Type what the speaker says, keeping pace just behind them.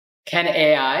Can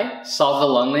AI solve the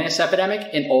loneliness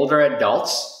epidemic in older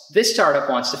adults? This startup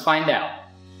wants to find out.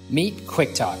 Meet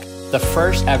QuikTok, the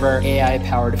first ever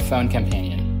AI-powered phone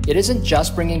companion. It isn't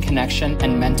just bringing connection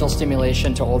and mental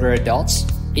stimulation to older adults,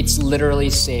 it's literally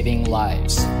saving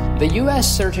lives. The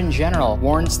US Surgeon General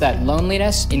warns that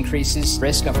loneliness increases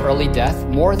risk of early death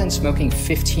more than smoking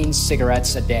 15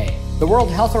 cigarettes a day. The World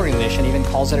Health Organization even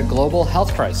calls it a global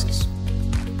health crisis.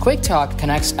 QuikTok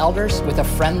connects elders with a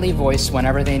friendly voice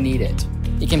whenever they need it.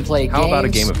 It can play games. How about a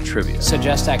game of trivia?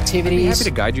 Suggest activities. I'd be happy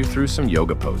to guide you through some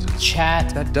yoga poses.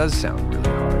 Chat. That does sound really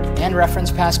hard. And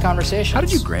reference past conversations. How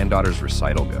did your granddaughter's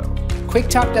recital go?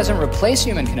 QuikTok doesn't replace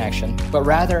human connection, but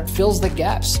rather fills the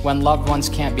gaps when loved ones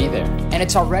can't be there. And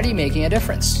it's already making a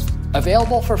difference.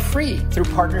 Available for free through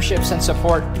partnerships and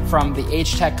support from the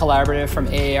H-Tech Collaborative from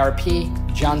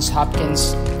AARP, Johns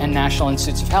Hopkins, and National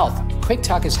Institutes of Health.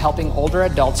 QuikTok is helping older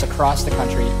adults across the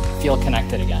country feel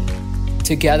connected again.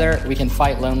 Together, we can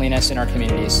fight loneliness in our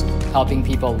communities, helping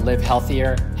people live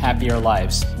healthier, happier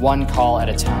lives, one call at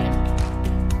a time.